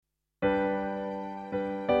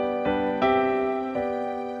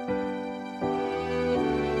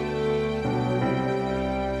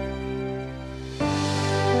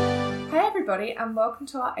everybody, and welcome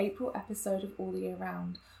to our April episode of All the Year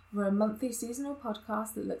Round. We're a monthly seasonal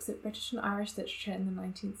podcast that looks at British and Irish literature in the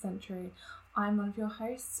 19th century. I'm one of your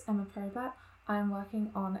hosts, Emma Probert. I am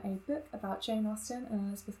working on a book about Jane Austen and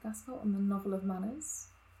Elizabeth Gaskell on the novel of manners.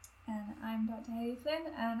 And I'm Dr. Hayley Flynn,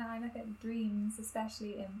 and I look at dreams,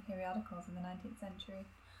 especially in periodicals in the 19th century.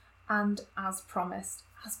 And as promised,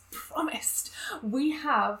 we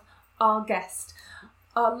have our guest,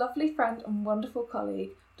 our lovely friend and wonderful colleague,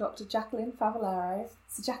 Dr. Jacqueline Favaloro.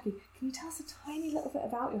 So Jackie, can you tell us a tiny little bit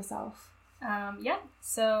about yourself?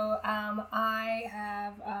 So I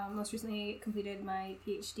have most recently completed my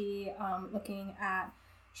PhD looking at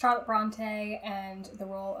Charlotte Brontë and the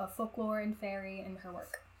role of folklore and fairy in her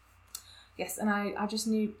work. Yes, and I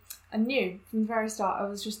knew from the very start, I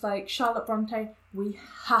was just like, Charlotte Brontë, we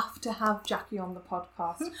have to have Jackie on the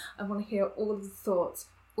podcast. I want to hear all of the thoughts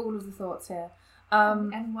here.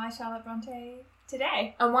 And why Charlotte Brontë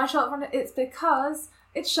today? And why Charlotte Brontë? It's because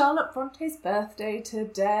it's Charlotte Bronte's birthday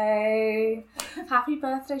today. Happy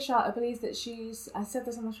birthday, Charlotte. I believe that I said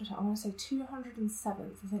this on the show, I want to say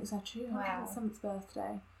 207th. I think it's her 207th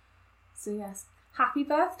birthday. So yes, happy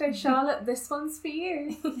birthday, Charlotte. This one's for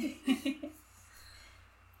you.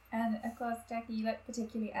 And of course, Jackie, you look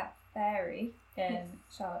particularly at fairy in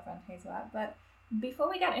Charlotte Bronte's work. But before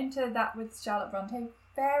we get into that with Charlotte Brontë,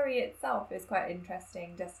 fairy itself is quite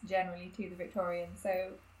interesting, just generally to the Victorians. So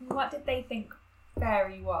what did they think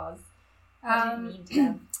fairy was? What did it mean to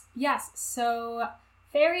them? Yes, so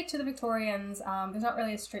fairy to the Victorians, there's not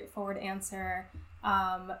really a straightforward answer.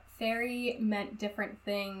 Fairy meant different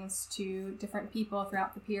things to different people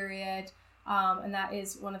throughout the period, and that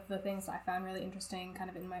is one of the things that I found really interesting kind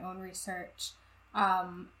of in my own research.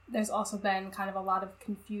 There's also been kind of a lot of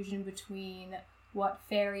confusion between what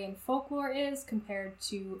fairy and folklore is compared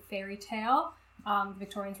to fairy tale. The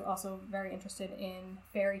Victorians were also very interested in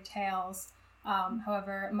fairy tales.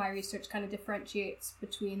 However, my research kind of differentiates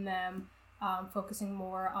between them, focusing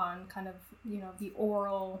more on kind of, the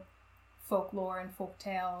oral folklore and folk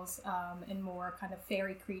tales, and more kind of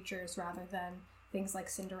fairy creatures rather than things like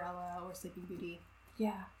Cinderella or Sleeping Beauty.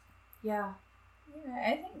 Yeah.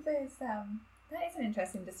 I think there's that is an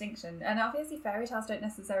interesting distinction. And obviously fairy tales don't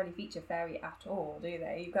necessarily feature fairy at all, do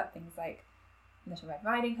they? You've got things like Little Red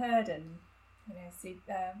Riding Hood and,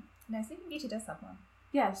 Sleeping Beauty does have one.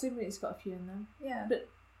 Yeah, Sleeping Beauty's got a few in them. Yeah. But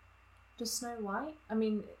does Snow White? I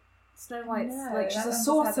mean, Snow White's she's a one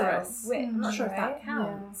sorceress. Witch, I'm not sure if right? that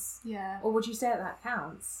counts. Yeah. Or would you say that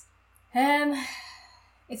counts?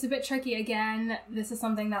 It's a bit tricky again. This is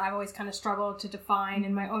something that I've always kind of struggled to define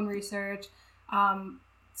in my own research.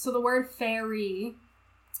 So the word fairy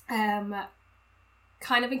kind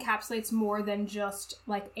of encapsulates more than just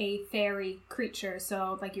like a fairy creature.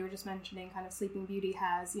 So like you were just mentioning, kind of Sleeping Beauty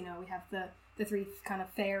has, we have the three kind of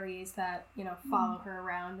fairies that, follow her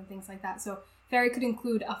around and things like that. So fairy could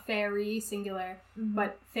include a fairy, singular,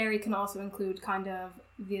 but fairy can also include kind of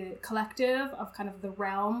the collective of kind of the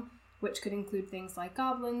realm, which could include things like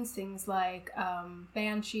goblins, things like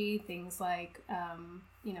banshee, things like,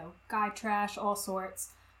 guy trash, all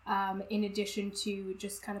sorts. In addition to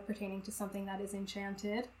just kind of pertaining to something that is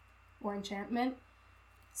enchanted or enchantment.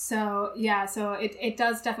 So it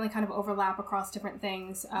does definitely kind of overlap across different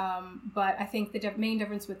things. But I think the main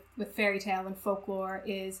difference with fairy tale and folklore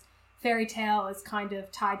is fairy tale is kind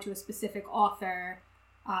of tied to a specific author,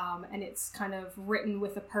 and it's kind of written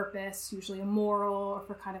with a purpose, usually a moral or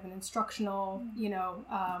for kind of an instructional,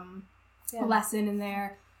 lesson in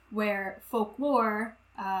there, where folklore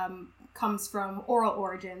comes from oral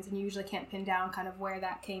origins, and you usually can't pin down kind of where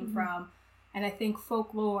that came from. And I think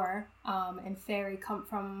folklore and fairy come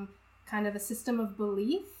from kind of a system of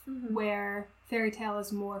belief, where fairy tale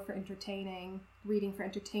is more for entertaining, reading for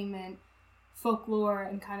entertainment. Folklore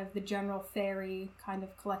and kind of the general fairy kind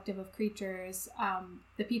of collective of creatures,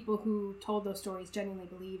 the people who told those stories genuinely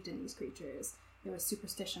believed in these creatures. There was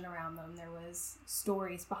superstition around them. There was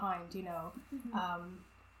stories behind,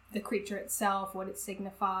 the creature itself, what it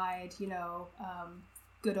signified,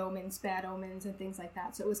 good omens, bad omens, and things like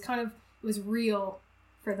that. So it was real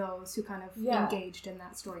for those who kind of engaged in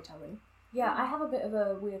that storytelling. Yeah, I have a bit of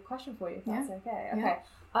a weird question for you, if that's okay. Okay.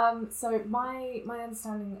 So my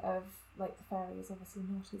understanding of like the fairy is obviously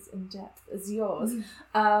not as in depth as yours,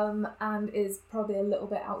 and is probably a little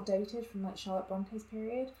bit outdated from like Charlotte Bronte's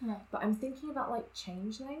period. Right. But I'm thinking about like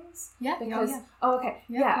changelings. Yeah. Because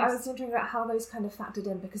I was wondering about how those kind of factored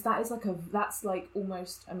in, because that is that's like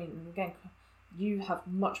almost. I mean, again, you have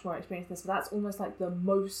much more experience with this, but that's almost like the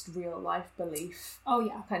most real life belief.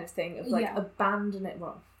 Kind of thing of like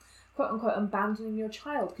quote unquote abandoning your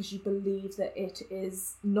child because you believe that it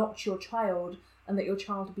is not your child and that your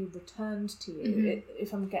child will be returned to you,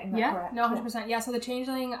 if I'm getting that correct. No, 100%. Yeah, so the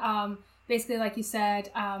changeling, basically, like you said,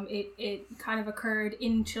 it kind of occurred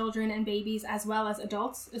in children and babies as well as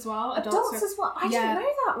adults as well. Adults as well? I didn't know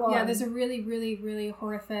that one. Yeah, there's a really, really, really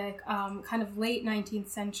horrific, kind of late 19th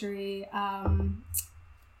century,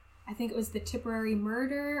 I think it was the Tipperary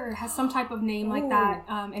murder, or it has some type of name like that,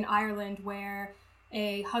 in Ireland, where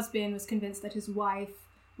a husband was convinced that his wife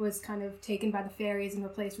was kind of taken by the fairies and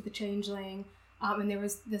replaced with a changeling. And there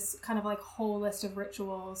was this kind of like whole list of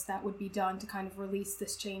rituals that would be done to kind of release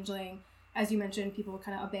this changeling. As you mentioned, people would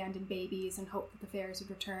kind of abandon babies and hope that the fairies would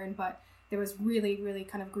return, but there was really, really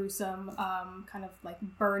kind of gruesome, kind of like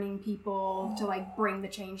burning people to like bring the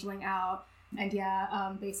changeling out. And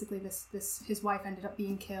basically his wife ended up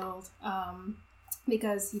being killed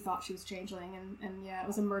because he thought she was changeling, and it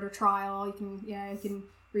was a murder trial. You can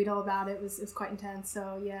read all about it. It was quite intense.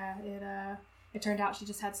 So it turned out she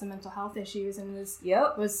just had some mental health issues and was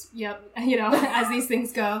as these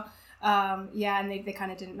things go. And they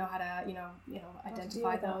kind of didn't know how to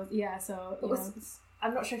identify those.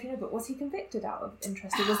 I'm not sure if you know, but was he convicted out of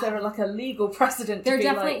interest? Or was there like a legal precedent? There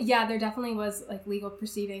definitely was like legal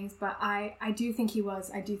proceedings, but I do think he was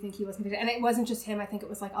convicted, and it wasn't just him. I think it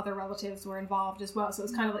was like other relatives were involved as well. So it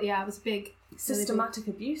was kind of it was big systematic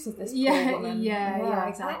abuse of this poor woman. Yeah,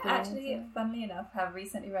 exactly. I actually, funnily enough, have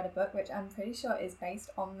recently read a book which I'm pretty sure is based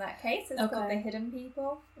on that case. It's called The Hidden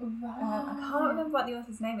People. I can't remember what the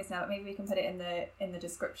author's name is now, but maybe we can put it in the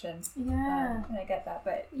description. Yeah, when I get that.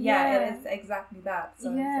 But it is exactly that. So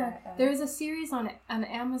there was a series on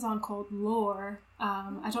Amazon called Lore.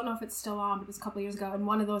 I don't know if it's still on, but it was a couple of years ago, and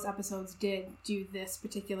one of those episodes did do this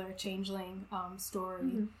particular changeling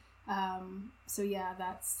story.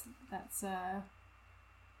 That's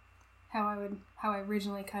how I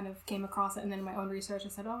originally kind of came across it, and then in my own research I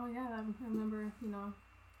said, I remember kind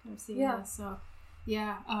of seeing this.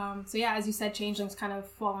 As you said, changelings kind of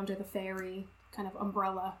fall under the fairy kind of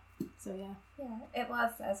umbrella. So it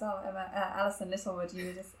was as well. Alison Littlewood, you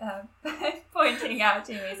were just pointing out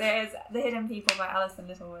to me. So it's The Hidden People by Alison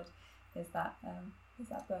Littlewood. Is that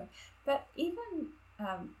book? But even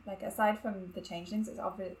aside from the changelings, it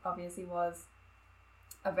obviously was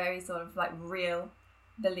a very sort of like real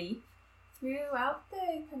belief. Throughout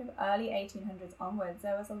the kind of early 1800s onwards,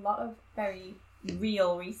 there was a lot of very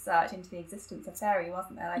real research into the existence of fairy,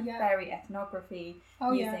 wasn't there? Fairy ethnography,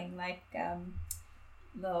 using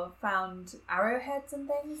found arrowheads and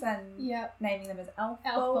things, and naming them as elf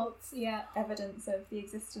bolts. Evidence of the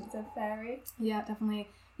existence of fairy. Yeah, definitely.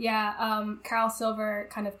 Carol Silver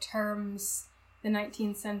kind of terms the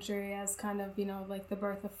 19th century as kind of like the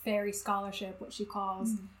birth of fairy scholarship, what she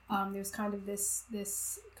calls. There's kind of this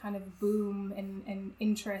kind of boom and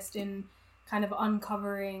interest in kind of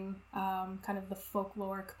uncovering kind of the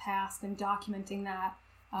folkloric past and documenting that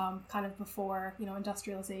kind of before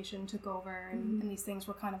industrialization took over and these things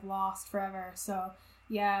were kind of lost forever. So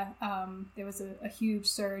there was a huge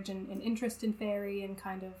surge in interest in fairy and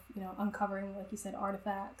kind of uncovering, like you said,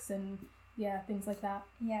 artifacts and things like that.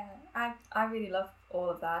 I really love all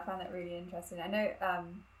of that. I found that really interesting. I know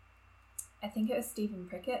I think it was Stephen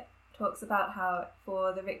Prickett talks about how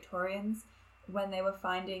for the Victorians, when they were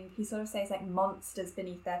finding, he sort of says like monsters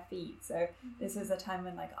beneath their feet. So this was a time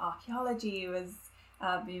when like archaeology was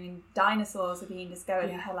dinosaurs were being discovered.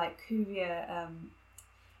 You had like Cuvier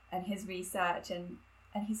and his research, and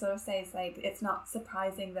he sort of says like it's not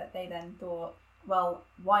surprising that they then thought, well,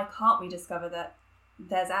 why can't we discover that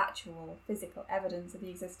there's actual physical evidence of the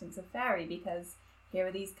existence of fairy, because here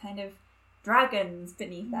are these kind of dragons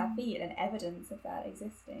beneath their feet and evidence of that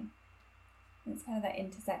existing. And it's kind of that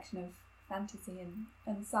intersection of fantasy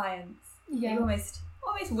and science. You almost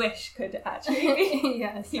wish could actually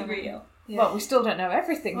be real. Well, we still don't know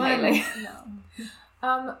everything, really.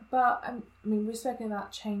 No. But we've spoken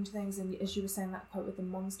about changelings, and as you were saying, that quote with the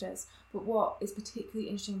monsters. But what is particularly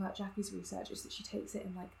interesting about Jackie's research is that she takes it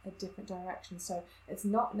in like a different direction. So it's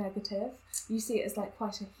not negative. You see it as like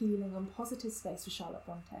quite a healing and positive space for Charlotte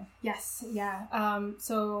Brontë. Yes,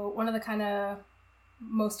 so one of the kind of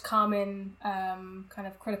most common kind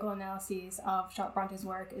of critical analyses of Charlotte Bronte's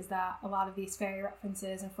work is that a lot of these fairy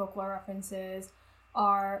references and folklore references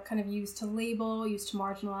are kind of used to label, used to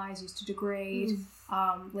marginalize, used to degrade,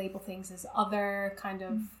 label things as other kind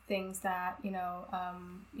of things that,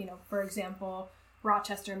 for example,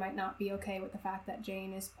 Rochester might not be okay with the fact that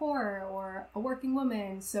Jane is poor or a working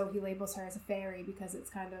woman, so he labels her as a fairy because it's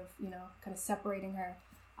kind of separating her.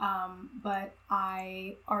 But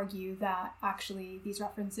I argue that actually these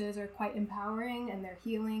references are quite empowering and they're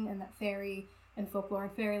healing, and that fairy and folklore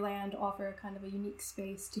and Fairyland offer kind of a unique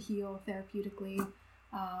space to heal therapeutically.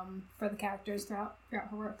 for the characters throughout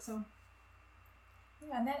her work. So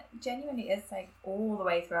yeah, and that genuinely is like all the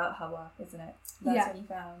way throughout her work, isn't it? That's what you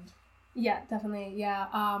found. Yeah, definitely. Yeah.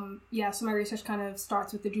 So my research kind of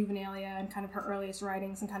starts with the juvenilia and kind of her earliest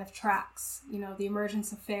writings, and kind of tracks, the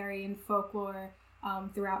emergence of fairy and folklore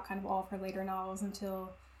throughout kind of all of her later novels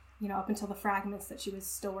until, up until the fragments that she was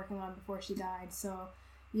still working on before she died. So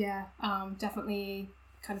yeah, definitely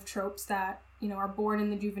kind of tropes that, are born in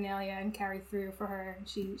the juvenilia and carry through for her.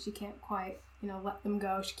 She can't quite, let them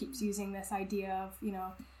go. She keeps using this idea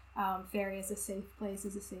of, fairy as a safe place,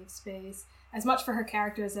 as a safe space, as much for her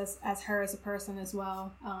characters as her as a person as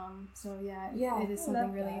well. So it is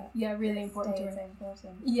something really important to her.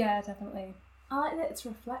 Important. Yeah, definitely. I like that it's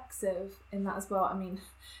reflexive in that as well. I mean,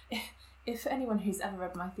 if anyone who's ever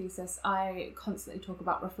read my thesis, I constantly talk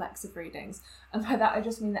about reflexive readings, and by that I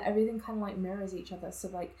just mean that everything kind of like mirrors each other. So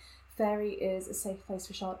like, fairy is a safe place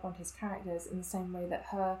for Charlotte Bronte's characters in the same way that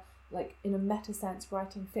her, like in a meta sense,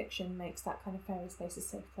 writing fiction makes that kind of fairy space a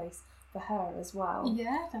safe place for her as well.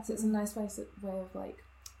 Yeah, definitely. So it's a nice way of like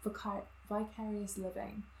vicarious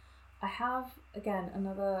living. I have again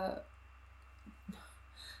another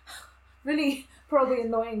really probably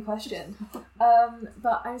annoying question,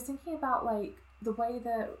 but I was thinking about like the way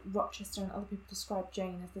that Rochester and other people describe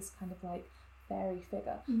Jane as this kind of like fairy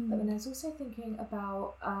figure, but then I was also thinking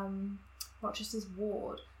about Rochester's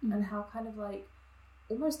ward and how kind of like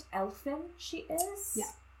almost elfin she is.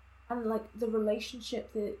 Yeah. And like the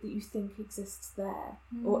relationship that you think exists there,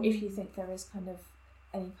 or if you think there is kind of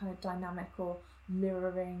any kind of dynamic or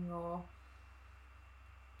mirroring or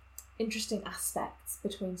interesting aspects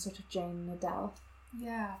between sort of Jane and Adele.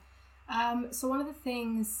 Yeah. So one of the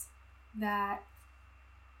things that,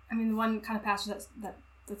 the one kind of passage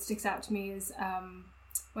that sticks out to me is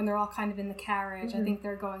when they're all kind of in the carriage. I think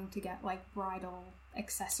they're going to get like bridal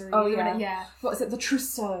accessories. Oh yeah. What is it? The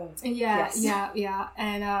trousseau. Yeah, yes. Yeah.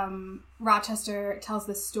 And Rochester tells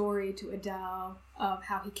this story to Adele of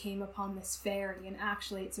how he came upon this fairy, and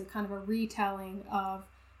actually it's a kind of a retelling of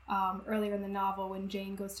earlier in the novel when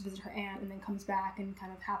Jane goes to visit her aunt and then comes back and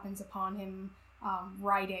kind of happens upon him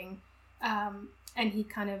writing, and he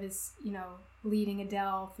kind of is leading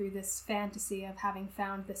Adele through this fantasy of having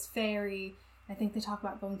found this fairy. I think they talk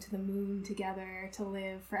about going to the moon together to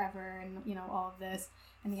live forever and, all of this.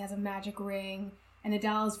 And he has a magic ring. And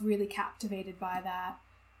Adele's really captivated by that.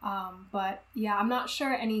 But yeah, I'm not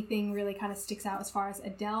sure anything really kind of sticks out as far as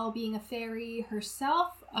Adele being a fairy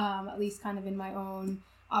herself, at least kind of in my own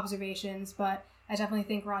observations. But I definitely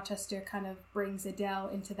think Rochester kind of brings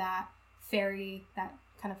Adele into that fairy, that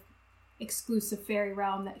kind of exclusive fairy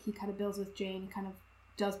realm that he kind of builds with Jane. He kind of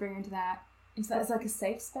does bring her into that. Is that as like a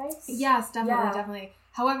safe space? Yes, definitely.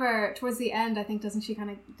 However, towards the end, I think does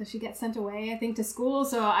she get sent away? I think to school.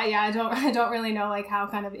 So I don't really know like how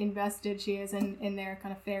kind of invested she is in their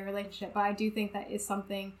kind of fair relationship. But I do think that is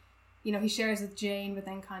something, he shares with Jane, but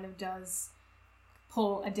then kind of does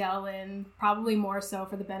pull Adele in, probably more so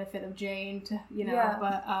for the benefit of Jane to,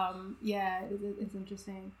 but it's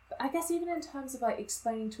interesting. But I guess even in terms of like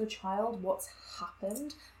explaining to a child what's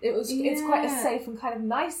happened, it's quite a safe and kind of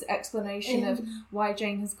nice explanation of why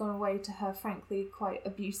Jane has gone away to her frankly quite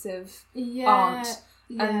abusive aunt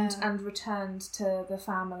and returned to the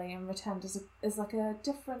family and returned as like a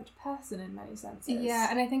different person in many senses. Yeah,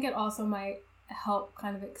 and I think it also might help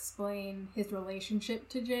kind of explain his relationship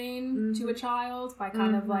to Jane to a child by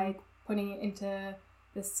kind of like putting it into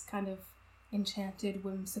this kind of enchanted,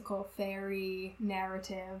 whimsical fairy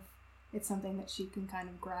narrative. It's something that she can kind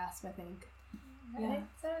of grasp, I think. And it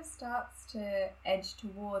sort of starts to edge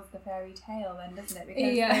towards the fairy tale then, doesn't it?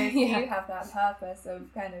 Because you have that purpose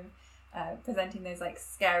of kind of presenting those like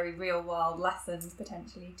scary real world lessons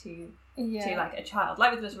potentially to like a child,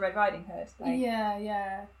 like with Little Red Riding Hood. Like,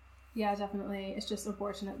 Yeah, definitely. It's just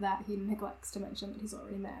unfortunate that he neglects to mention that he's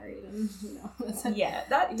already married, and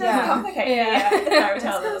that does complicate the fairy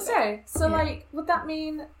tale a little bit. So like, would that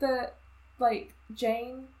mean that like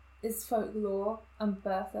Jane is folklore and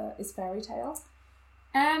Bertha is fairy tale?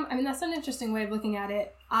 That's an interesting way of looking at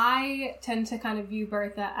it. I tend to kind of view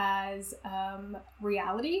Bertha as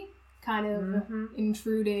reality, kind of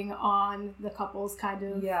intruding on the couple's kind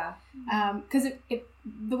of because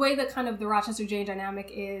the way that kind of the Rochester Jane dynamic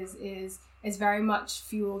is very much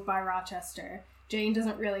fueled by Rochester. Jane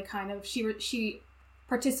doesn't really kind of she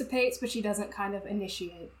participates, but she doesn't kind of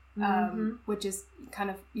initiate, which is kind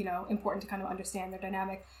of important to kind of understand their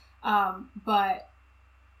dynamic. But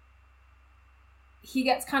he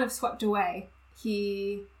gets kind of swept away.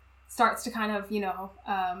 He starts to kind of,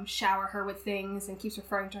 shower her with things and keeps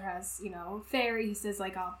referring to her as, fairy. He says,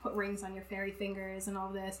 like, I'll put rings on your fairy fingers and all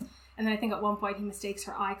this. And then I think at one point he mistakes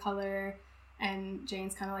her eye color, and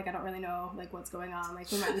Jane's kind of like, I don't really know, like, what's going on. Like,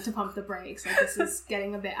 we might need to pump the brakes. Like, this is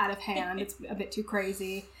getting a bit out of hand. It's a bit too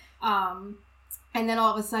crazy. And then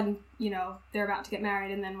all of a sudden, they're about to get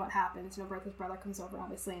married, and then what happens? Bertha's brother comes over,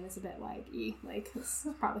 obviously, and it's a bit like, this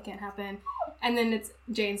probably can't happen. And then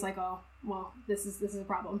Jane's like, oh, well, this is a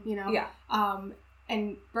problem, Yeah.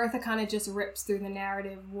 And Bertha kind of just rips through the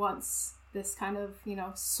narrative once this kind of,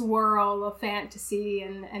 swirl of fantasy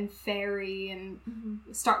and fairy and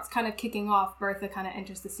starts kind of kicking off. Bertha kind of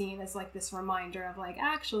enters the scene as, like, this reminder of, like,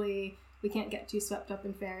 actually, we can't get too swept up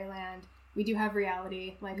in Fairyland. We do have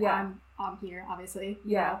reality. Like, yeah. I'm here, obviously.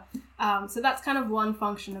 Yeah. So that's kind of one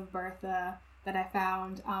function of Bertha that I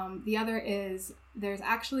found. The other is there's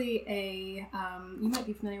actually a, you might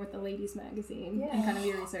be familiar with the Ladies Magazine and kind of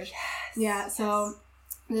your research. Yes. Yeah. So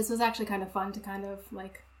this was actually kind of fun to kind of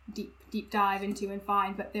like deep dive into and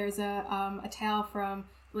find. But there's a tale from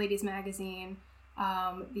Ladies Magazine.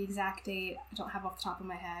 The exact date I don't have off the top of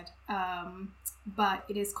my head. But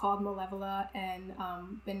it is called Malevola and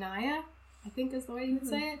Benaya, I think is the way you would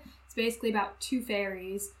say it. It's basically about two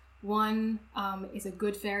fairies. One is a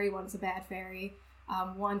good fairy, one is a bad fairy.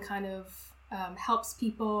 One kind of helps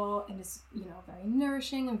people and is, very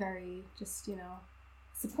nourishing and very just,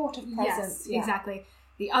 supportive presence. Yes, exactly.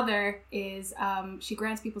 The other is she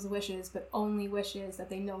grants people's wishes, but only wishes that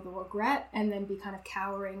they know the regret and then be kind of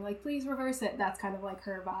cowering, like, please reverse it. That's kind of like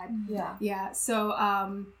her vibe. Yeah. Yeah.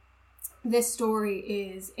 So this story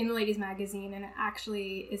is in the Ladies Magazine, and it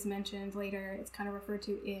actually is mentioned later. It's kind of referred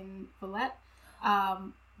to in Villette.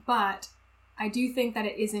 But I do think that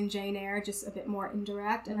it is in Jane Eyre, just a bit more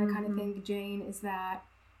indirect. And I kind of think Jane is that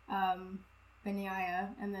Benaya,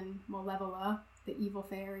 and then Malevola, the evil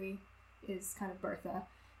fairy, is kind of Bertha.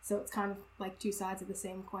 So it's kind of like two sides of the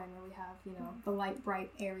same coin, where we have, the light,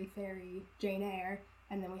 bright, airy fairy Jane Eyre,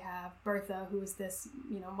 and then we have Bertha, who is this,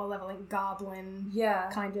 malevolent goblin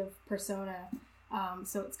kind of persona.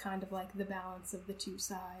 So it's kind of like the balance of the two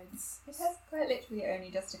sides. It has quite literally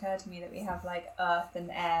only just occurred to me that we have like earth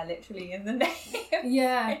and air literally in the name.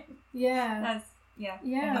 Yeah.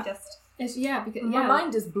 Only just. It's, because my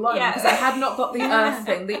mind is blown because I had not got the earth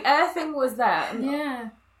thing. The air thing was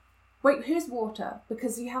there. Wait, who's water?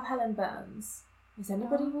 Because you have Helen Burns. Is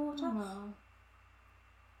anybody water?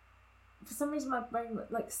 For some reason, my brain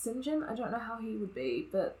like St. John. I don't know how he would be,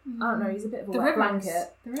 but I don't know. He's a bit of a wet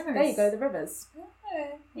blanket. The rivers. There you go. The rivers.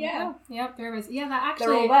 Yeah. Yep, the rivers. Yeah, that actually.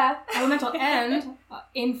 They're all there. Elemental and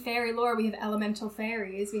in fairy lore, we have elemental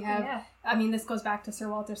fairies. We have. I mean, this goes back to Sir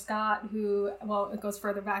Walter Scott, who, well, it goes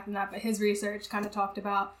further back than that, but his research kind of talked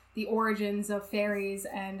about the origins of fairies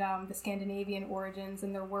and the Scandinavian origins,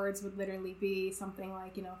 and their words would literally be something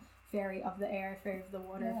like, fairy of the air, fairy of the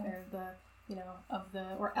water, fairy of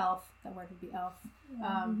the, or elf. That word would be elf.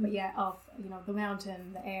 But elf, the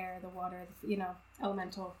mountain, the air, the water,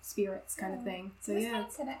 elemental spirits kind of thing. So this kind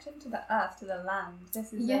of connection to the earth, to the land.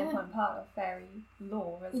 This is an important part of fairy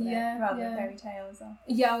lore, isn't it? Rather than fairy tale as well.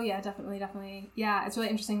 Yeah, definitely. Yeah, it's really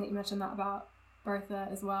interesting that you mentioned that about Bertha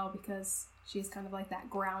as well, because she's kind of like that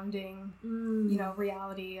grounding,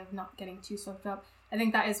 reality of not getting too swept up. I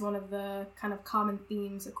think that is one of the kind of common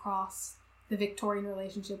themes across the Victorian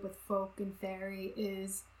relationship with folk and fairy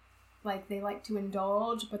is, like, they like to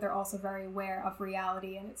indulge, but they're also very aware of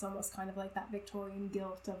reality, and it's almost kind of like that Victorian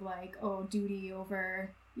guilt of, like, duty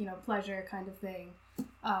over, pleasure kind of thing.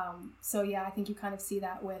 So I think you kind of see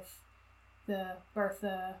that with the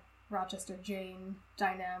Bertha, Rochester, Jane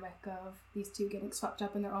dynamic of these two getting swept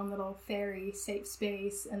up in their own little fairy safe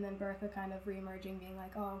space, and then Bertha kind of re-emerging, being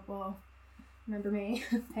like, oh, well, remember me?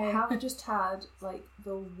 Hey. I have just had, like,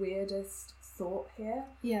 the weirdest thought here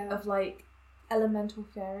of, like, elemental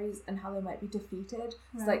fairies and how they might be defeated.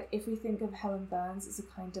 It's like, if we think of Helen Burns as a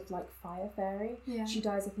kind of, like, fire fairy, she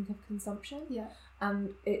dies, I think, of consumption.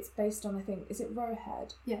 And it's based on, I think, is it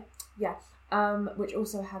Rowhead? Which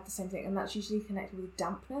also had the same thing, and that's usually connected with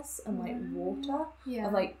dampness and, like, water.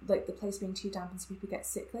 And, like the place being too damp and so people get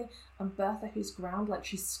sickly. And Bertha, who's ground, like,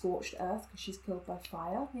 she's scorched earth because she's killed by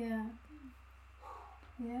fire.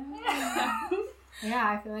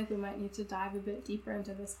 I feel like we might need to dive a bit deeper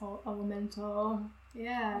into this whole elemental. The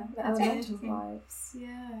elemental vibes.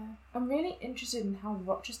 I'm really interested in how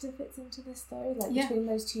Rochester fits into this, though, like, between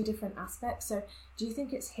those two different aspects. So do you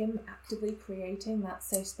think it's him actively creating that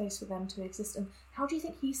safe space for them to exist, and how do you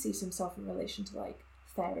think he sees himself in relation to, like,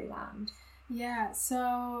 Fairyland?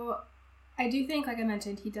 So I do think, like I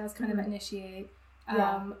mentioned, he does kind of initiate.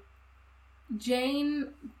 Jane,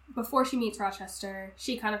 before she meets Rochester,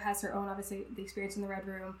 she kind of has her own, obviously, the experience in the Red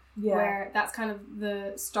Room, where that's kind of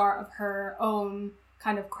the start of her own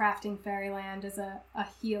kind of crafting Fairyland as a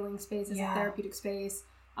healing space, as a therapeutic space.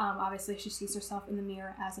 Obviously, she sees herself in the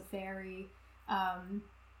mirror as a fairy.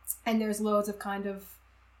 And there's loads of kind of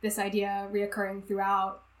this idea reoccurring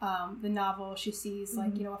throughout the novel. She sees,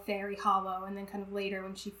 like, you know, a fairy hollow, and then kind of later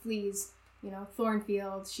when she flees, you know,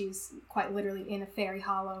 Thornfield, she's quite literally in a fairy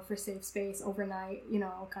hollow for safe space overnight, you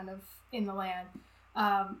know, kind of in the land.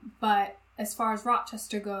 But as far as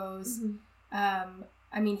Rochester goes,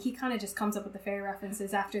 I mean, he kind of just comes up with the fairy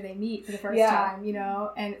references after they meet for the first time, you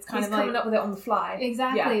know, and it's kind of like... He's coming up with it on the fly.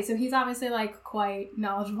 Exactly. Yeah. So he's obviously, like, quite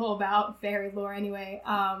knowledgeable about fairy lore anyway.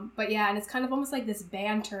 But yeah, and it's kind of almost like this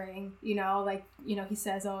bantering, you know, like, you know, he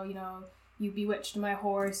says, oh, you know, you bewitched my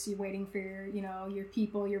horse, you're waiting for your, you know, your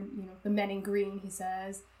people, your, you know, the men in green, he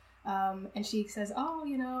says. And she says, oh,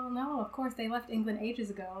 you know, no, of course, they left England ages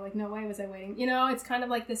ago. Like, no way was I waiting. You know, it's kind of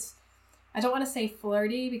like this... I don't want to say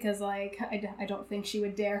flirty because, like, I don't think she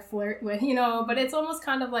would dare flirt with, you know, but it's almost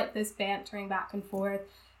kind of like this bantering back and forth.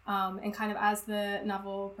 And kind of as the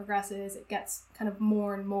novel progresses, it gets kind of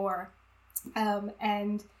more and more.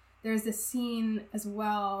 And there's this scene as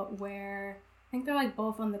well where I think they're, like,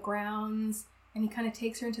 both on the grounds, and he kind of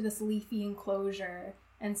takes her into this leafy enclosure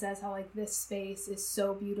and says how, like, this space is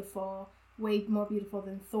so beautiful, way more beautiful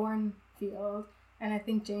than Thornfield. And I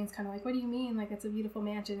think Jane's kind of like, what do you mean? Like, it's a beautiful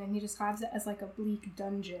mansion. And he describes it as like a bleak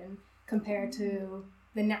dungeon compared to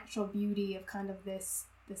the natural beauty of kind of this,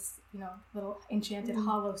 you know, little enchanted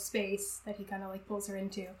hollow space that he kind of like pulls her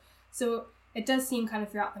into. So it does seem kind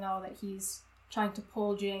of throughout the novel that he's trying to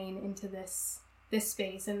pull Jane into this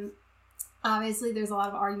space. And obviously there's a lot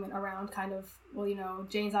of argument around kind of, well, you know,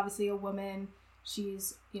 Jane's obviously a woman.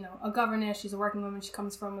 She's, you know, a governess. She's a working woman. She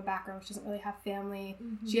comes from a background where she doesn't really have family.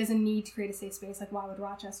 She has a need to create a safe space. Like, why would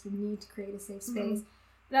Rochester need to create a safe space?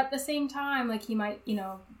 But at the same time, like, he might, you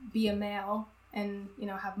know, be a male and, you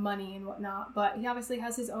know, have money and whatnot. But he obviously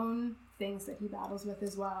has his own things that he battles with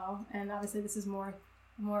as well. And obviously this is a more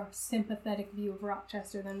sympathetic view of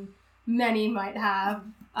Rochester than many might have.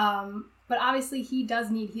 But obviously he does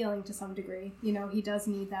need healing to some degree. You know, he does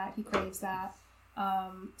need that. He craves that.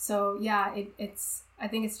 So yeah, it's I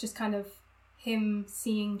think it's just kind of him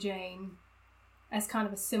seeing Jane as kind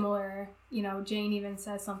of a similar, you know, Jane even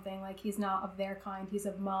says something like, he's not of their kind, he's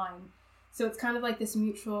of mine. So it's kind of like this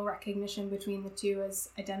mutual recognition between the two as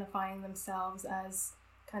identifying themselves as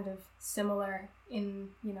kind of similar in,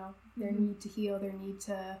 you know, their need to heal, their need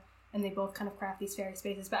to, and they both kind of craft these fairy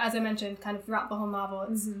spaces. But as I mentioned, kind of throughout the whole novel,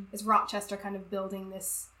 it's Rochester kind of building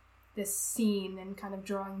this scene and kind of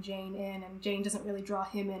drawing Jane in, and Jane doesn't really draw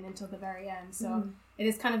him in until the very end. So it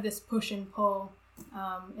is kind of this push and pull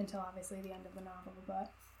until obviously the end of the novel.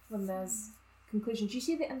 But when there's conclusion, do you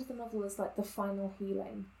see the end of the novel as like the final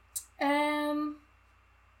healing? That's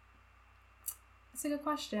a good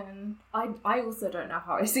question. I also don't know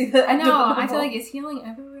how I see the end I know. of the novel. I feel like, is healing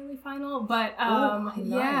ever really final? But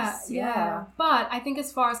nice. yeah. But I think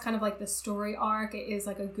as far as kind of like the story arc, it is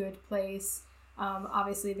like a good place.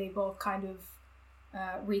 Obviously, they both kind of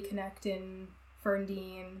reconnect in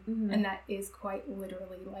Ferndean, and that is quite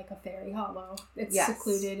literally like a fairy hollow. It's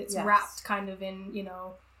secluded. It's wrapped kind of in, you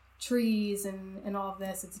know, trees and all of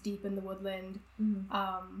this. It's deep in the woodland.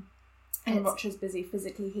 And Rocher's busy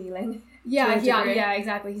physically healing. Yeah,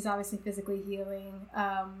 exactly. He's obviously physically healing.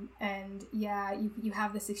 And yeah, you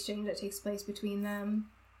have this exchange that takes place between them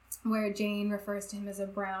where Jane refers to him as a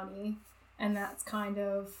brownie, and that's kind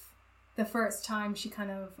of the first time she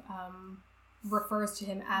kind of refers to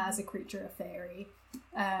him as a creature of fairy.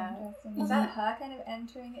 Is that her kind of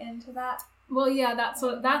entering into that? Well, yeah,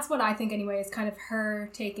 that's what I think anyway, is kind of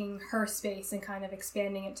her taking her space and kind of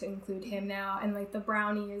expanding it to include him now. And like the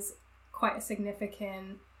brownie is quite a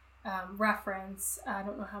significant reference. I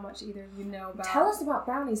don't know how much either of you know about. Tell us about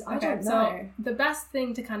brownies. I don't know. So the best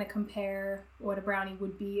thing to kind of compare what a brownie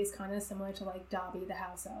would be is kind of similar to like Dobby the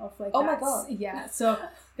house elf. Like, oh my god. Yeah. So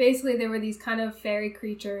basically there were these kind of fairy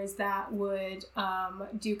creatures that would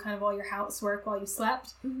do kind of all your housework while you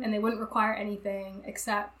slept, and they wouldn't require anything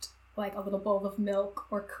except like a little bowl of milk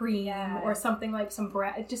or cream or something, like some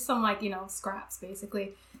bread, just some like, you know, scraps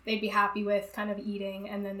basically they'd be happy with kind of eating,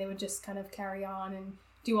 and then they would just kind of carry on and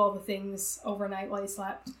do all the things overnight while you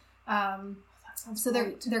slept. So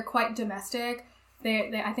they're quite domestic.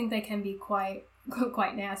 They I think they can be quite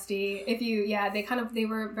nasty. If you they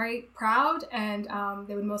were very proud, and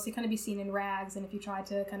they would mostly kind of be seen in rags, and if you tried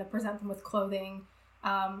to kind of present them with clothing,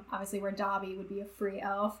 obviously where Dobby would be a free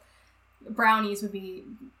elf. brownies would be,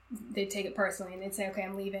 they'd take it personally and they'd say, okay,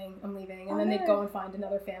 I'm leaving, and then they'd go and find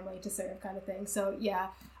another family to serve, kind of thing. So yeah,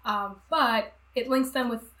 but it links them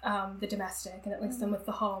with the domestic, and it links them with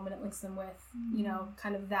the home, and it links them with, you know,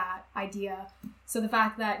 kind of that idea. So the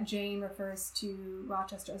fact that Jane refers to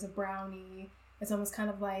Rochester as a brownie is almost kind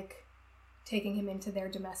of like taking him into their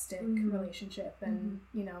domestic relationship, and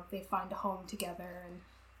you know, they find a home together, and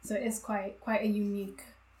so it is quite a unique.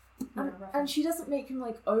 And she doesn't make him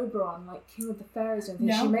like Oberon, like King of the Fairies or anything.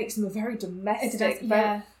 No. She makes him a very domestic,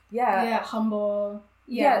 humble.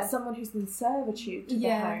 Yeah, someone who's in servitude to the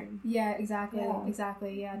home. Yeah,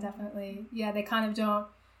 exactly. Yeah, definitely. Yeah, they kind of don't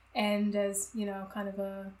end as, you know, kind of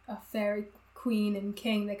a fairy queen and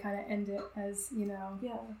king. They kind of end it as, you know,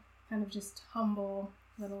 kind of just humble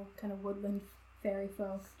little kind of woodland fairy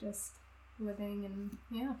folk just living, and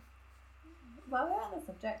Well, we're on the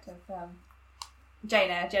subject of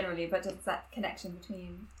Jane Eyre generally, but just that connection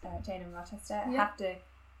between Jane and Rochester.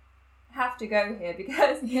 Have to go here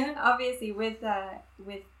because obviously with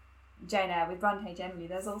Jane Eyre, with Brontë generally,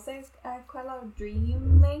 there's also quite a lot of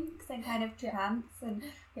dream links and kind of trance, and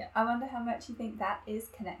I wonder how much you think that is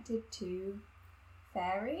connected to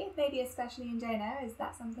fairy, maybe especially in Jane Eyre. Is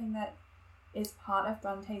that something that is part of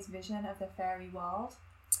Bronte's vision of the fairy world?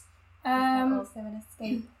 Is that also an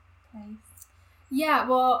escape place? Yeah,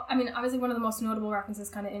 well, I mean, obviously one of the most notable references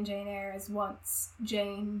kind of in Jane Eyre is once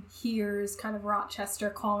Jane hears kind of Rochester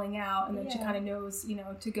calling out, and then she kind of knows, you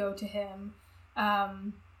know, to go to him,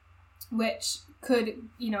 which could,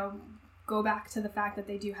 you know, go back to the fact that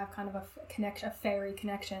they do have kind of a fairy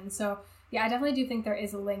connection. So, yeah, I definitely do think there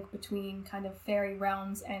is a link between kind of fairy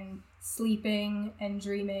realms and sleeping and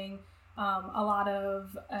dreaming. A lot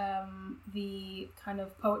of the kind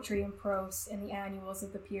of poetry and prose in the annuals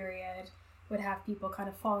of the period would have people kind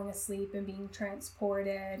of falling asleep and being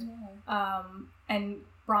transported. And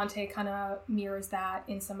Brontë kind of mirrors that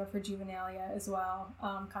in some of her juvenilia as well.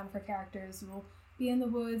 Kind of her characters will be in the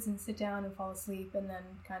woods and sit down and fall asleep, and then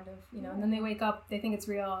kind of, you know, and then they wake up, they think it's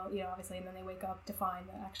real, you know, obviously, and then they wake up to find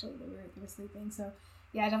that actually they were sleeping. So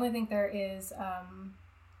yeah, I definitely think there is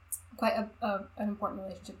quite an important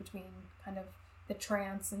relationship between kind of the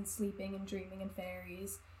trance and sleeping and dreaming and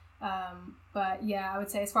fairies. But yeah, I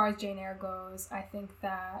would say as far as Jane Eyre goes, I think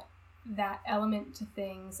that element to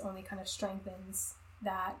things only kind of strengthens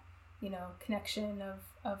that, you know, connection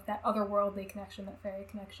of that otherworldly connection, that fairy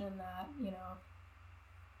connection, that, you know,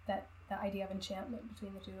 that idea of enchantment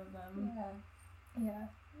between the two of them. Yeah.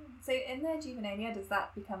 So in their juvenilia, does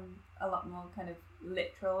that become a lot more kind of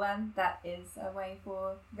literal then? That is a way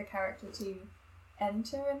for the character to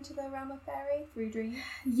enter into the realm of fairy through dreams?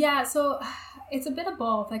 Yeah, so it's a bit of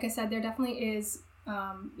both. Like I said, there definitely is,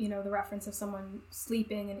 you know, the reference of someone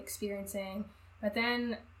sleeping and experiencing, but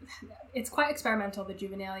then it's quite experimental, the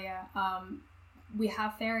juvenilia. We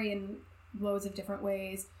have fairy in loads of different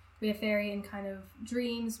ways. We have fairy in kind of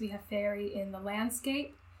dreams. We have fairy in the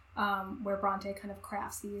landscape, where Brontë kind of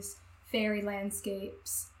crafts these fairy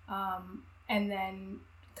landscapes, and then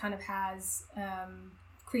kind of has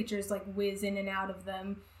creatures like whiz in and out of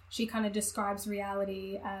them. She kind of describes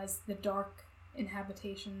reality as the dark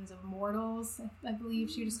inhabitations of mortals, I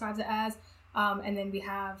believe she describes it as. And then we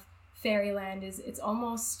have Fairyland it's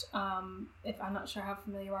almost, if I'm not sure how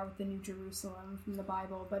familiar you are with the New Jerusalem from the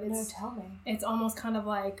Bible, but it's, no, tell me. It's almost kind of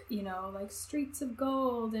like, you know, like streets of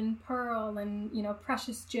gold and pearl and, you know,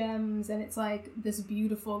 precious gems, and it's like this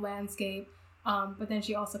beautiful landscape. But then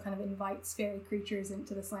she also kind of invites fairy creatures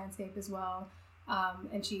into this landscape as well.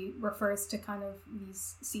 And she refers to kind of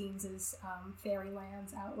these scenes as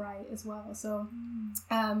fairylands outright as well. So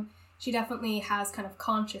she definitely has kind of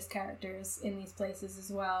conscious characters in these places as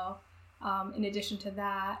well. In addition to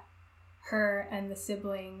that, her and the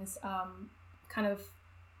siblings kind of,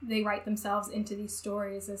 they write themselves into these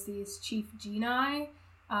stories as these chief genii,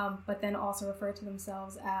 but then also refer to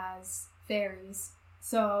themselves as fairies.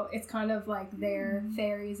 So it's kind of like they're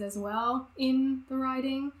fairies as well in the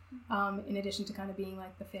writing, in addition to kind of being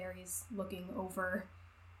like the fairies looking over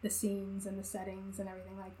the scenes and the settings and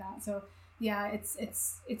everything like that. So yeah,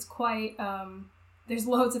 it's quite, there's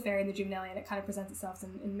loads of fairy in the juvenilia, and it kind of presents itself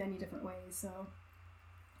in many different ways. So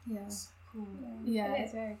yeah. Cool. Yeah, it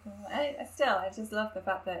is very cool. I just love the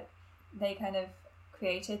fact that they kind of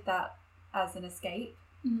created that as an escape.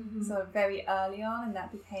 Sort of very early on, and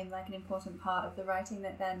that became like an important part of the writing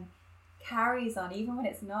that then carries on even when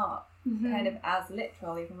it's not kind of as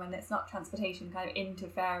literal, even when it's not transportation kind of into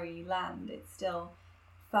fairyland, it's still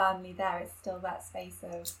firmly there. It's still that space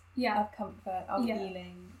of comfort, of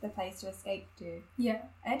healing, the place to escape to. And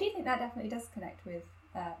I do think that definitely does connect with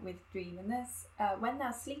Dream, and there's when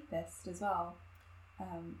thou sleepest as well.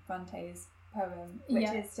 Bronte's poem, which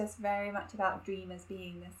is just very much about dream as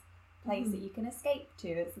being this place that you can escape to.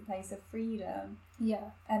 It's a place of freedom.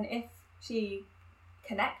 Yeah. And if she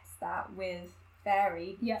connects that with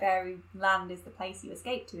fairy, Yeah. Fairyland is the place you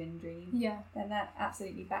escape to in dream. Yeah. Then that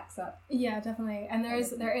absolutely backs up. Yeah, definitely. And there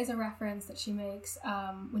is a reference that she makes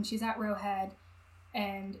when she's at Rowhead,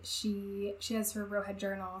 and she has her Rowhead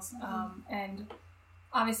journals, and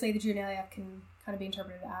obviously the Juvenalia can kind of be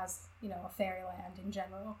interpreted as, you know, a fairyland in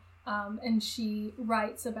general. And she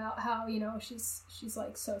writes about how, you know, she's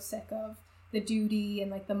like so sick of the duty and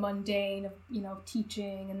like the mundane of, you know,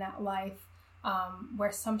 teaching and that life,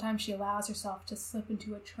 where sometimes she allows herself to slip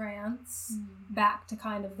into a trance back to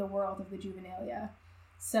kind of the world of the Juvenalia.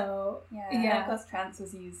 So and of course trance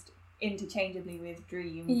was used interchangeably with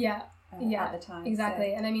dream at the time.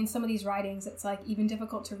 Exactly. So. And I mean, some of these writings, it's like even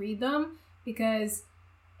difficult to read them because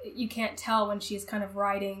you can't tell when she's kind of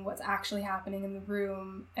writing what's actually happening in the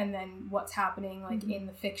room and then what's happening like in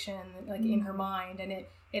the fiction, like in her mind. And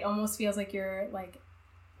it almost feels like you're like,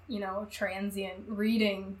 you know, transient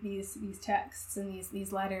reading these texts and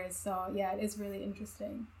these letters. So yeah, it is really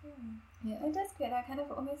interesting. Yeah. It does create that kind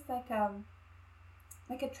of almost like a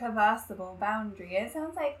traversable boundary. It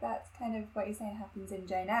sounds like that's kind of what you're saying happens in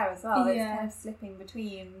Jane Eyre as well. It's kind of slipping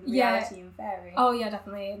between reality and fairy. Oh yeah,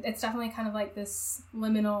 definitely. It's definitely kind of like this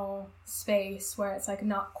liminal space where it's like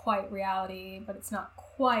not quite reality, but it's not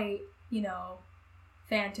quite, you know,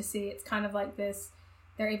 fantasy. It's kind of like this,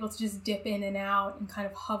 they're able to just dip in and out and kind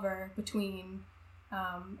of hover between,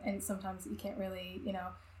 and sometimes you can't really, you know,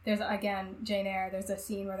 there's, again, Jane Eyre, there's a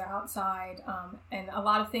scene where they're outside, and a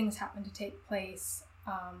lot of things happen to take place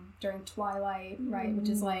during twilight, right, which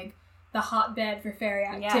is like the hotbed for fairy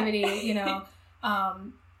activity, you know,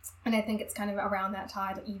 and I think it's kind of around that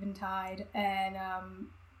tide, like eventide, and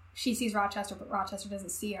she sees Rochester, but Rochester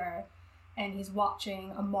doesn't see her, and he's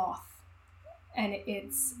watching a moth, and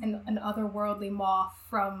it's an otherworldly moth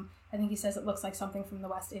from, I think he says it looks like something from the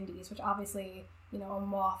West Indies, which obviously, you know, a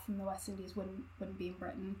moth from the West Indies wouldn't be in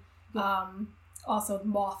Britain. Yeah. Also, the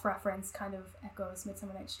moth reference kind of echoes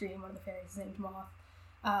Midsummer Night's Dream, one of the fairies is named Moth.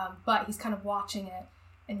 But he's kind of watching it,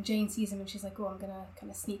 and Jane sees him, and she's like, oh, I'm gonna kind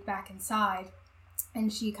of sneak back inside.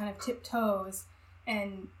 And she kind of tiptoes,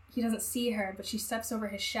 and he doesn't see her, but she steps over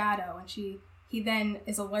his shadow, and he then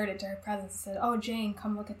is alerted to her presence and says, oh, Jane,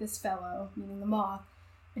 come look at this fellow, meaning the moth.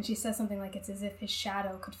 And she says something like, it's as if his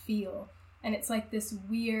shadow could feel. And it's like this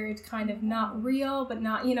weird kind of not real, but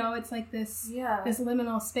not, you know, it's like this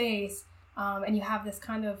liminal space. And you have this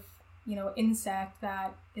kind of, you know, insect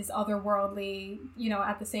that is otherworldly, you know,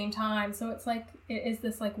 at the same time. So it's like, it is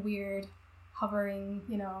this like weird hovering,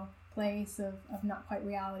 you know, place of not quite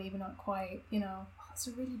reality, but not quite, you know. Oh, it's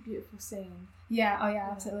a really beautiful scene. Yeah, oh yeah,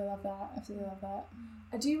 absolutely love that. Absolutely love that.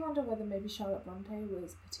 I do wonder whether maybe Charlotte Brontë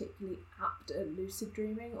was particularly apt at lucid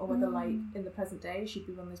dreaming, or whether, like, in the present day, she'd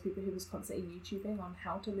be one of those people who was constantly YouTubing on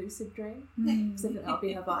how to lucid dream. Because I think that'll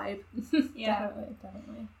be her vibe. Yeah,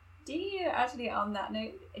 definitely. Do you, actually, on that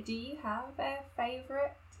note, do you have a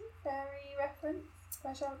favourite fairy reference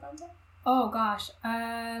by Charlotte Brontë? Oh gosh,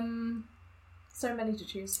 so many to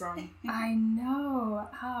choose from. I know.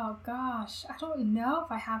 Oh gosh, I don't know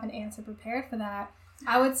if I have an answer prepared for that.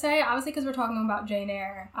 I would say, obviously, because we're talking about Jane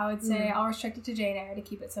Eyre, I would say I'll restrict it to Jane Eyre to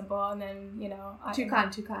keep it simple, and then, you know... Too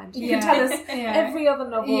kind. You can tell us every other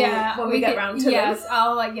novel when we get round to this. Yes,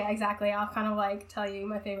 I'll, like, yeah, exactly. I'll kind of, like, tell you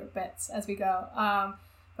my favourite bits as we go.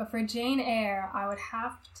 But for Jane Eyre, I would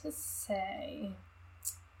have to say...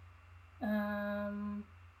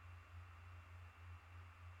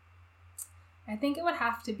 I think it would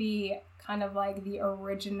have to be kind of like the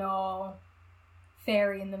original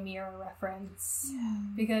Fairy in the Mirror reference. Yeah.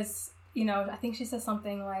 Because, you know, I think she says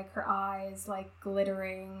something like her eyes like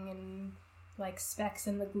glittering and like specks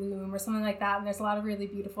in the gloom or something like that. And there's a lot of really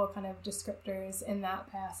beautiful kind of descriptors in that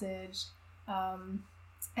passage.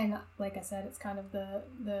 And like I said, it's kind of the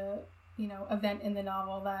you know, event in the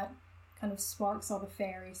novel that kind of sparks all the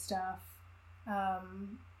fairy stuff.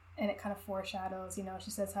 And it kind of foreshadows, you know,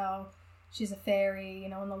 she says how she's a fairy, you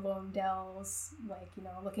know, in the lone dells, like, you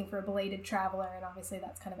know, looking for a belated traveler, and obviously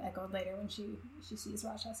that's kind of echoed later when she sees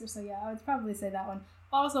Rochester. So yeah, I would probably say that one.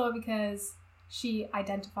 Also because she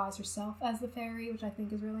identifies herself as the fairy, which I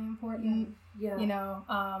think is really important. Yeah. You know,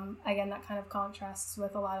 again, that kind of contrasts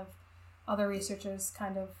with a lot of other researchers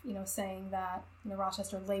kind of, you know, saying that, you know,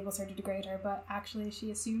 Rochester labels her to degrade her, but actually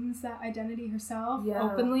she assumes that identity herself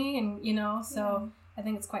openly, and, you know, so I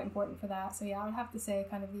think it's quite important for that. So yeah, I would have to say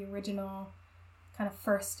kind of the original kind of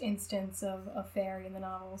first instance of fairy in the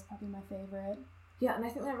novel is probably my favorite. Yeah, and I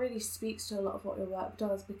think that really speaks to a lot of what your work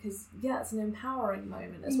does, because it's an empowering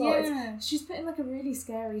moment as well. Yeah. She's put in like a really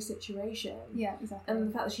scary situation. Yeah, exactly. And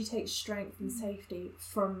the fact that she takes strength and safety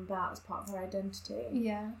from that as part of her identity.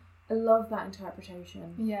 Yeah. I love that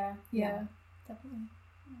interpretation. Yeah, definitely.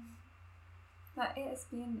 But it has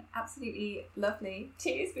been absolutely lovely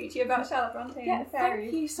to speak to you about Charlotte Brontë Yeah, and the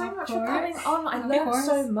fairies. thank you so Of much course. for coming on. I Of learned course.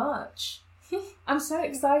 so much. I'm so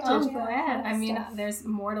excited. I'm glad. I mean, Stuff. there's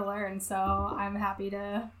more to learn, so I'm happy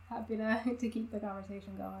to keep the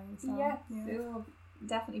conversation going. So, Yes, yeah. we will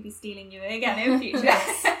definitely be stealing you again in future.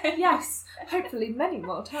 Yes, hopefully many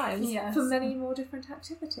more times Yes. for many more different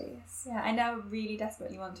activities. Yeah, I now really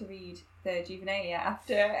desperately want to read the Juvenilia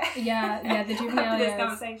after. Yeah, the Juvenilia. After this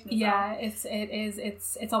conversation. As Yeah,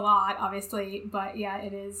 it's a lot, obviously, but yeah,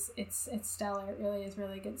 it's stellar. It really is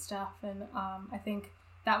really good stuff, and I think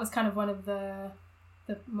that was kind of one of the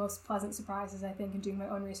most pleasant surprises, I think, in doing my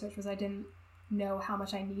own research, was I didn't know how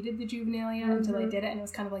much I needed the Juvenilia until I did it, and it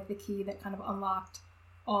was kind of like the key that kind of unlocked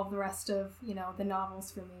all of the rest of, the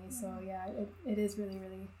novels for me. So yeah, it is really,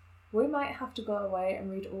 really... We might have to go away and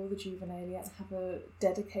read all the Juvenilia and have a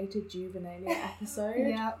dedicated Juvenilia episode.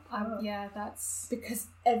 Yeah, that's... Because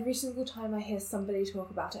every single time I hear somebody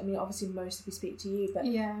talk about it, I mean, obviously most of you speak to you, but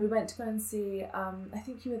Yeah. we went to go and see, I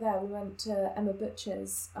think you were there, we went to Emma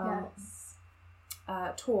Butcher's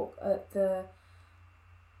talk at the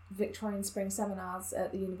Victorian Spring Seminars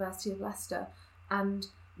at the University of Leicester, and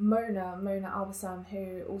Mona Albasam,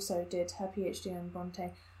 who also did her PhD on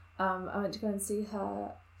Brontë, I went to go and see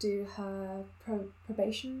her do her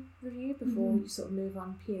probation review before you sort of move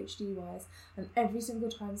on PhD wise, and every single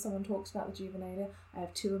time someone talks about the Juvenilia, I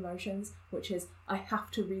have two emotions, which is I have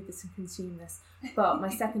to read this and consume this, but my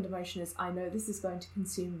second emotion is I know this is going to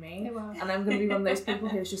consume me, and I'm going to be one of those people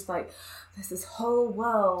who's just like, there's this whole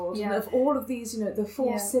world of all of these, the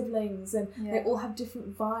four siblings, and they all have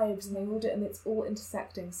different vibes, and they all do, and it's all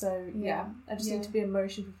intersecting. So I just need to be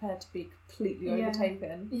emotion prepared to be completely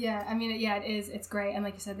overtaken. Yeah, I mean, it is. It's great, and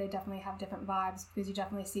like you said, they definitely have different vibes, because you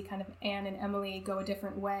definitely see kind of Anne and Emily go a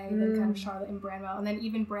different way than kind of Charlotte and Branwell, and then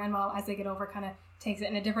even Branwell, as they get over, kind of takes it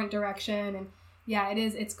in a different direction, and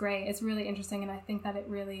it's great. It's really interesting, and I think that it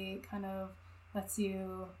really kind of lets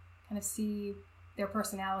you kind of see their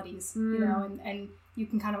personalities, and you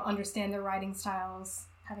can kind of understand their writing styles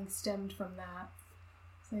having stemmed from that.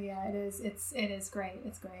 So yeah, it is great.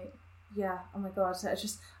 It's great. Yeah, oh my god, so I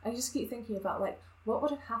just keep thinking about, like, what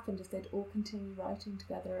would have happened if they'd all continued writing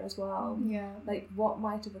together as well? Yeah. Like, what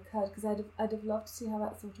might have occurred, because I'd have loved to see how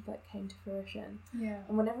that sort of, like, came to fruition. Yeah.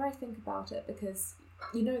 And whenever I think about it, because,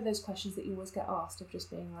 those questions that you always get asked of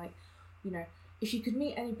just being like, if you could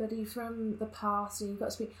meet anybody from the past and you got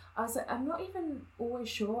to speak, I was like, I'm not even always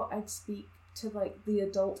sure I'd speak to, like, the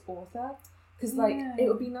adult author. Because, like, it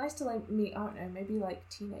would be nice to, like, meet, I don't know, maybe, like,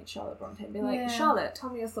 teenage Charlotte Brontë and be like, Charlotte,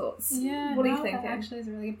 tell me your thoughts. Yeah, what are you thinking? That actually is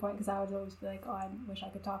a really good point, because I would always be like, oh, I wish I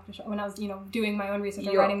could talk to Charlotte. When I was, doing my own research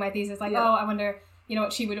and writing my thesis, like, oh, I wonder,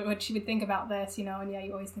 what she would think about this, and you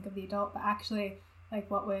always think of the adult, but actually,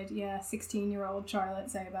 like, what would, 16-year-old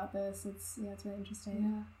Charlotte say about this? It's really interesting.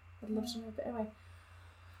 Yeah, I'd love to know. But anyway,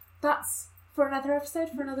 that's for another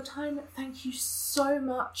episode, for another time. Thank you so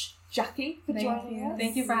much, Jackie, for joining us.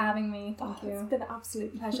 Thank you for having me. Thank you. It's been an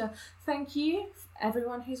absolute pleasure. Thank you,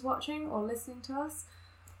 everyone who's watching or listening to us.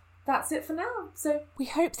 That's it for now. So we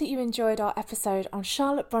hope that you enjoyed our episode on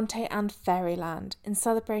Charlotte Brontë and Fairyland in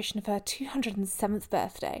celebration of her 207th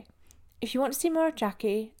birthday. If you want to see more of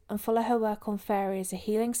Jackie and follow her work on Fairy as a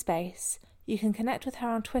healing space, you can connect with her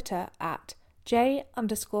on Twitter at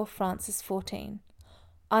j_Francis14.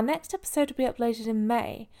 Our next episode will be uploaded in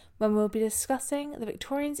May, when we'll be discussing the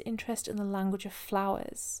Victorians' interest in the language of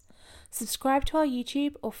flowers. Subscribe to our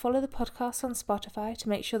YouTube or follow the podcast on Spotify to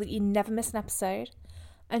make sure that you never miss an episode.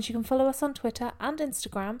 And you can follow us on Twitter and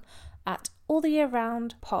Instagram at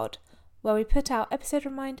alltheyearroundpod, where we put out episode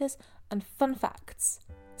reminders and fun facts.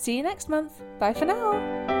 See you next month. Bye for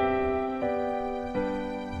now.